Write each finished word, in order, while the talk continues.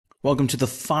Welcome to the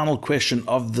final question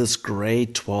of this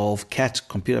grade 12 CAT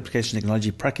Computer Application Technology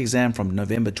Prac exam from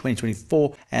November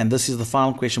 2024. And this is the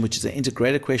final question, which is an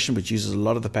integrated question, which uses a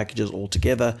lot of the packages all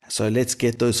together. So let's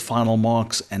get those final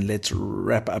marks and let's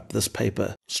wrap up this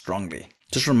paper strongly.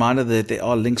 Just a reminder that there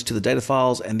are links to the data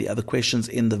files and the other questions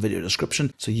in the video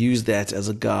description. So use that as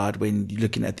a guide when you're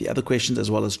looking at the other questions as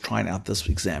well as trying out this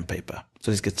exam paper. So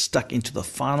let's get stuck into the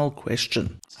final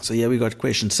question. So here we got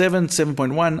question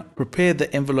 7.1. Prepare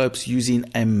the envelopes using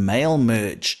a mail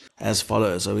merge as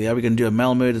follows. So here we're going to do a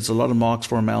mail merge. It's a lot of marks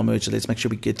for a mail merge. So let's make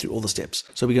sure we get through all the steps.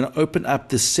 So we're going to open up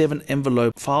the 7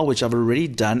 envelope file, which I've already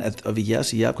done over here.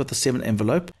 So here I've got the 7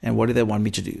 envelope. And what do they want me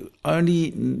to do?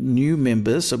 Only new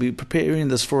members. So we're preparing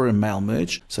this for a mail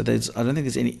merge. So I don't think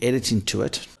there's any editing to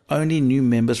it. Only new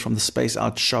members from the Spaced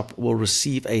Out shop will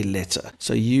receive a letter.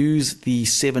 So use the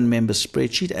 7 member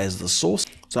spreadsheet as the source.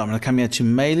 So I'm going to come here to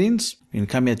mailings. We're going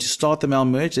to come here to start the mail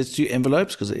merge. Let's do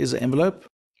envelopes because it is an envelope.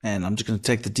 And I'm just going to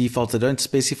take the default. They don't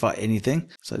specify anything.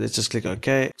 So let's just click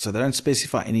OK. So they don't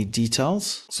specify any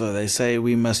details. So they say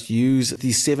we must use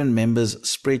the 7 members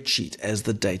spreadsheet as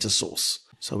the data source.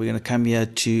 So we're going to come here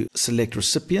to select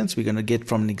recipients. We're going to get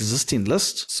from an existing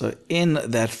list. So in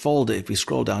that folder, if we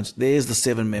scroll down, there's the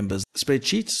 7 members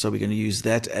spreadsheet. So we're going to use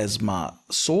that as my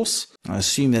source. I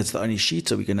assume that's the only sheet,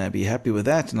 so we're going to be happy with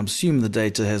that. And I'm assuming the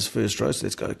data has first row, so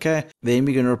let's go OK. Then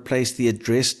we're going to replace the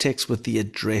address text with the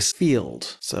address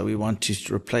field. So we want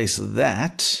to replace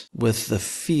that with the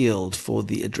field for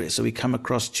the address. So we come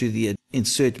across to the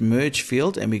insert merge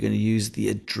field and we're going to use the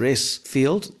address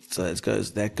field. So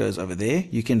that goes over there.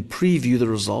 You can preview the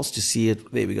results to see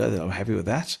it. There we go. I'm happy with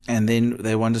that. And then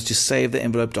they want us to save the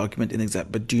envelope document in exam,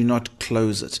 but do not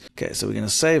close it. Okay, so we're going to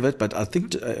save it, but I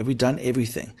think have we done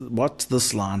everything? What's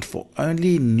this line for?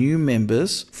 Only new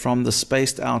members from the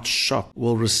Spaced Out shop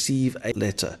will receive a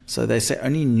letter. So they say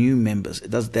only new members.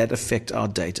 Does that affect our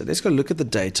data? Let's go look at the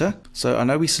data. So I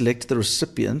know we selected the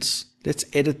recipients. Let's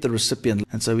edit the recipient.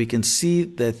 And so we can see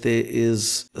that there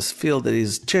is this field that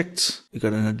is checked. We've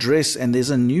got an address and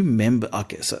there's a new member.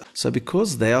 Okay, so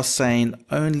because they are saying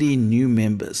only new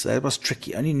members, that was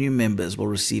tricky. Only new members will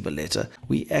receive a letter.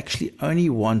 We actually only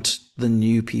want the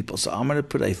new people. So I'm going to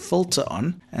put a filter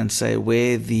on and say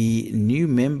where the new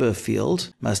member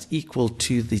field must equal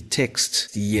to the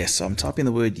text yes. So I'm typing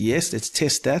the word yes. Let's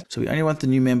test that. So we only want the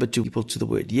new member to equal to the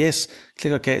word yes.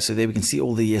 Click OK. So there we can see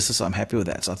all the yeses. So I'm happy with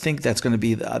that. So I think that's going to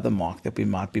be the other mark that we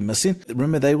might be missing.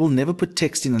 Remember, they will never put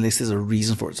text in unless there's a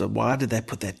reason for it. So why did they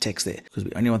put that text there? Because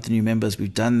we only want the new members.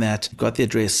 We've done that. We've got the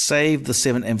address. Save the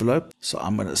 7 envelope. So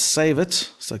I'm going to save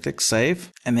it. So click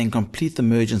save and then complete the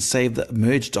merge and save the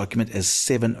merge document as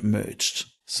 7 merged.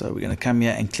 So we're going to come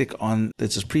here and click on,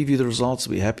 let's just preview the results.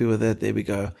 We're happy with it. There we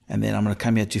go. And then I'm going to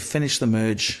come here to finish the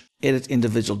merge, edit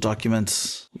individual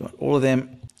documents. We want all of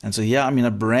them. And so here I'm in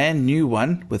a brand new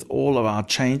one with all of our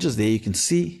changes. There you can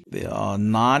see there are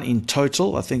 9 in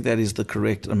total. I think that is the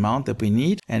correct amount that we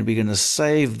need. And we're going to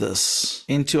save this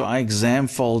into our exam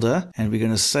folder and we're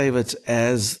going to save it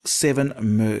as 7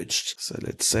 merged. So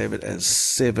let's save it as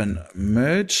 7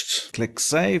 merged. Click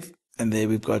save. And there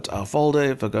we've got our folder.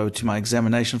 If I go to my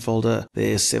examination folder,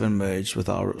 there's 7 merged with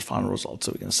our final results.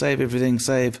 So we can save everything,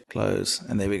 save, close,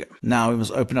 and there we go. Now we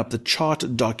must open up the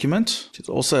chart document, which is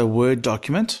also a Word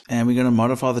document. And we're going to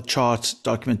modify the chart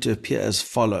document to appear as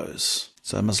follows.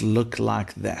 So it must look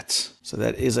like that. So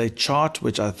that is a chart,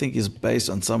 which I think is based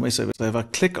on somewhere. So if I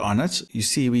click on it, you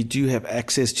see we do have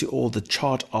access to all the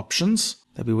chart options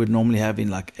that we would normally have in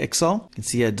like Excel. You can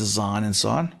see a design and so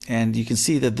on. And you can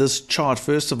see that this chart,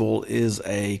 first of all, is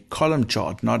a column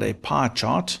chart, not a pie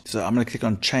chart. So I'm going to click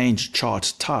on change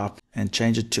chart type and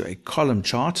change it to a column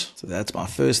chart. So that's my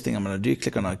first thing I'm going to do.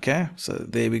 Click on OK. So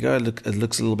there we go. Look, it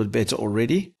looks a little bit better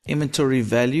already. Inventory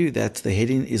value, that's the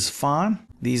heading is fine.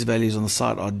 These values on the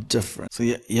side are different. So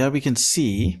here we can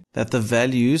see that the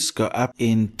values go up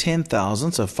in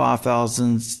 10,000. So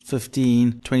 5,000,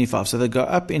 15, 25. So they go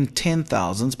up in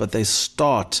 10,000s, but they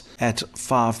start at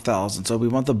 5,000. So we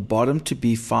want the bottom to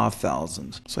be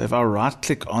 5,000. So if I right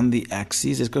click on the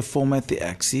axes, let's go format the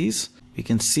axes. We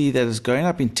can see that it's going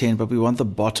up in 10, but we want the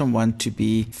bottom one to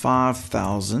be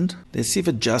 5,000. Let's see if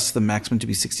it adjusts the maximum to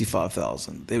be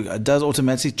 65,000. There we go. It does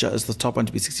automatically adjust the top one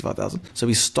to be 65,000. So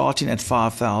we're starting at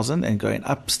 5,000 and going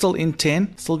up, still in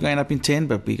 10, still going up in 10,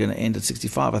 but we're going to end at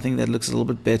 65. I think that looks a little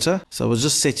bit better. So I was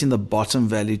just setting the bottom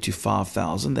value to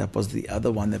 5,000. That was the other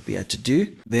one that we had to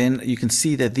do. Then you can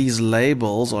see that these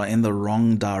labels are in the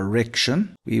wrong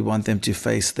direction. We want them to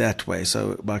face that way.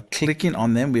 So by clicking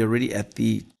on them, we're already at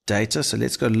the data. So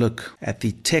let's go look at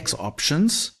the text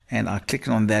options and I click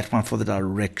on that one for the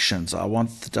direction. So I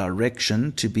want the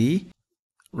direction to be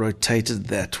rotated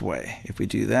that way. If we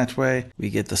do that way, we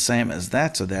get the same as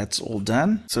that. So that's all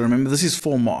done. So remember, this is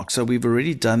 4 marks. So we've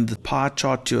already done the pie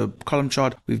chart to a column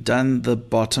chart. We've done the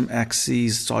bottom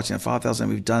axis starting at 5,000.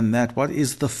 We've done that. What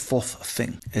is the 4th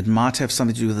thing? It might have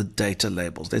something to do with the data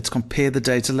labels. Let's compare the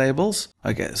data labels.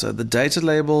 Okay, so the data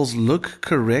labels look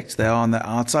correct. They are on the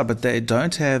outside, but they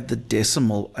don't have the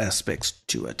decimal aspects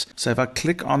to it. So if I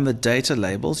click on the data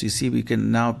labels, you see we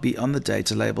can now be on the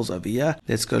data labels over here.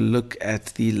 Let's go look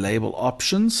at the label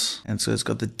options. And so it's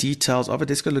got the details of it.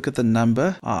 Let's go look at the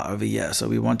number over here. So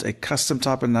we want a custom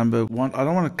type of number. I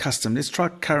don't want a custom. Let's try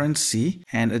currency.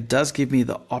 And it does give me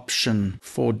the option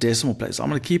for decimal place. I'm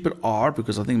going to keep it R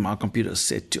because I think my computer is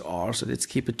set to R. So let's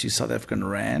keep it to South African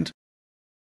Rand.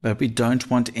 But we don't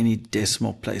want any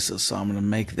decimal places, so I'm going to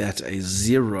make that a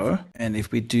 0. And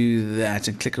if we do that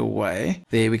and click away,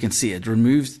 there we can see it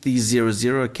removed the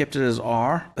 00, kept it as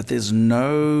R, but there's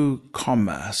no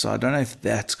comma. So I don't know if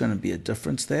that's going to be a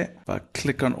difference there. If I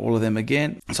click on all of them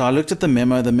again. So I looked at the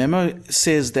memo. The memo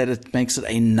says that it makes it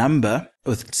a number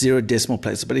with 0 decimal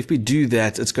places. But if we do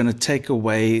that, it's going to take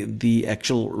away the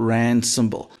actual Rand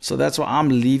symbol. So that's why I'm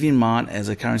leaving mine as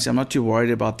a currency. I'm not too worried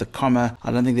about the comma.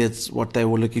 I don't think that's what they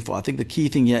were looking for. I think the key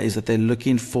thing here is that they're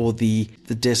looking for the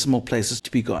decimal places to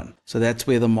be gone. So that's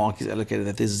where the mark is allocated,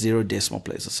 that there's 0 decimal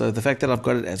places. So the fact that I've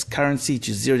got it as currency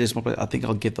to 0 decimal places, I think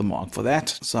I'll get the mark for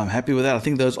that. So I'm happy with that. I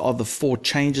think those are the 4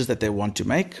 changes that they want to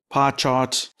make. Pie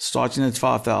chart, starting at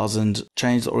 5,000,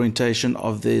 change the orientation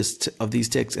of these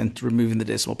texts and removing the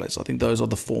decimal place. I think those are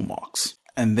the 4 marks.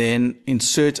 And then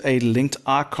insert a linked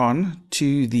icon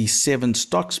to the 7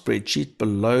 stock spreadsheet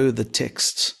below the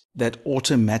text that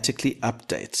automatically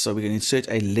updates. So we're going to insert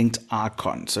a linked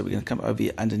icon. So we're going to come over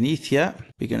here underneath here.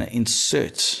 We're going to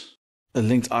insert a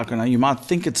linked icon. Now you might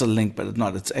think it's a link, but it's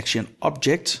not. It's actually an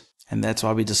object. And that's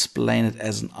why we're displaying it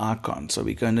as an icon. So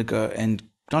we're going to go and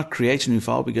not create a new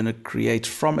file. We're going to create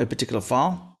from a particular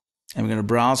file. And we're going to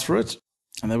browse for it.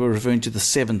 And then we're referring to the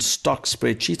 7 stock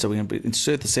spreadsheet. So we're going to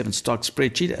insert the 7 stock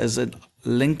spreadsheet as a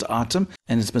linked item,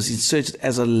 and it's must insert it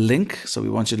as a link. So we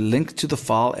want to link to the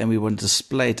file and we want to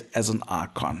display it as an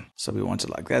icon. So we want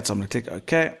it like that. So I'm going to click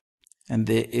OK. And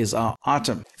there is our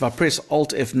item. If I press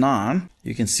Alt F9,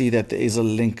 you can see that there is a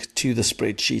link to the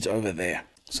spreadsheet over there.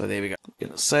 So there we go. We're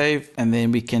going to save, and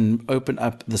then we can open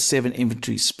up the 7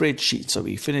 inventory spreadsheet. So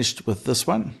we finished with this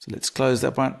one. So let's close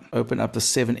that one. Open up the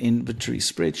 7 inventory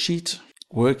spreadsheet.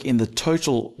 Work in the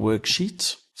total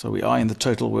worksheet. So we are in the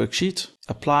total worksheet.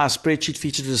 Apply a spreadsheet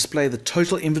feature to display the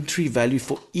total inventory value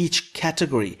for each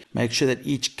category. Make sure that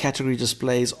each category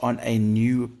displays on a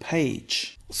new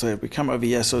page. So if we come over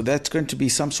here, so that's going to be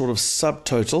some sort of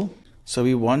subtotal. So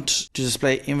we want to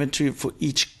display inventory for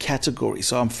each category.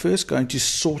 So I'm first going to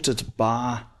sort it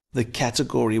by the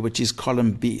category, which is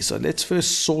column B. So let's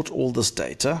first sort all this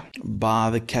data by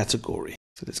the category.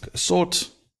 So let's go sort.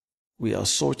 We are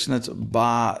sorting it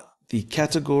by the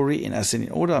category in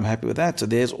ascending order. I'm happy with that. So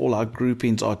there's all our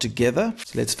groupings are together.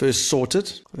 So let's first sort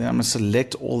it. Then I'm going to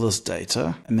select all this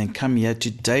data and then come here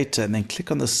to data and then click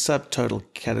on the subtotal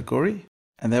category.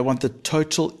 And they want the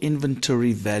total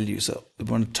inventory value. So we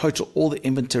want to total all the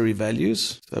inventory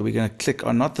values. So we're going to click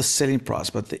on not the selling price,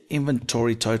 but the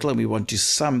inventory total. And we want to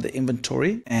sum the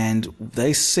inventory. And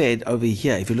they said over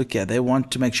here, if you look here, they want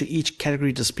to make sure each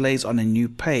category displays on a new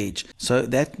page. So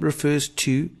that refers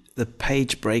to the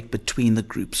page break between the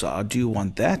groups. So I do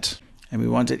want that. And we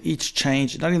wanted each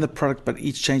change, not in the product, but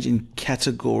each change in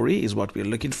category is what we're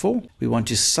looking for. We want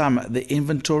to sum the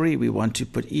inventory. We want to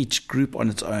put each group on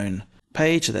its own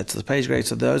page. So that's the page grade.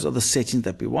 So those are the settings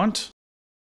that we want.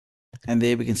 And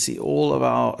there we can see all of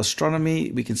our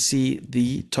astronomy. We can see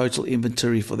the total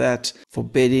inventory for that, for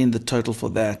bedding, the total for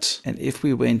that. And if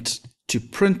we went to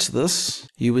print this,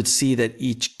 you would see that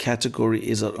each category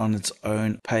is on its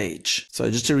own page.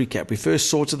 So just to recap, we first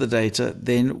sorted the data,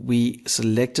 then we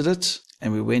selected it,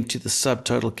 and we went to the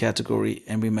subtotal category,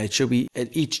 and we made sure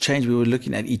at each change we were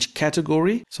looking at each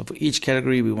category. So for each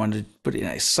category we wanted to put in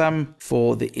a sum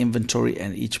for the inventory,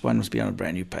 and each one must be on a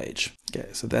brand new page. Okay,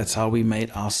 so that's how we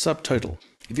made our subtotal.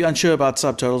 If you're unsure about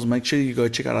subtotals, make sure you go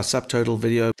check out our subtotal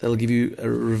video. That'll give you a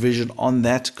revision on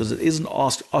that, because it isn't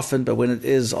asked often, but when it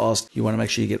is asked, you want to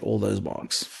make sure you get all those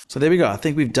marks. So there we go. I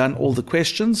think we've done all the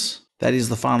questions. That is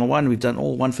the final one. We've done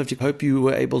all 150. Hope you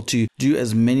were able to do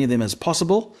as many of them as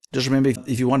possible. Just remember,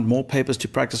 if you want more papers to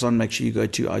practice on, make sure you go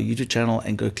to our YouTube channel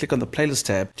and go click on the playlist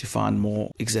tab to find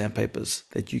more exam papers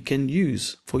that you can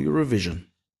use for your revision.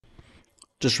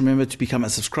 Just remember to become a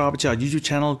subscriber to our YouTube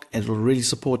channel. It will really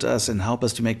support us and help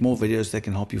us to make more videos that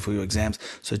can help you for your exams.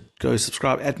 So go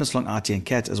subscribe at Mr. Long IT and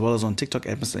Cat, as well as on TikTok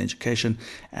at Mr. Education.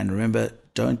 And remember,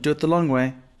 don't do it the long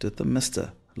way, do it the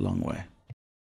Mr. Long way.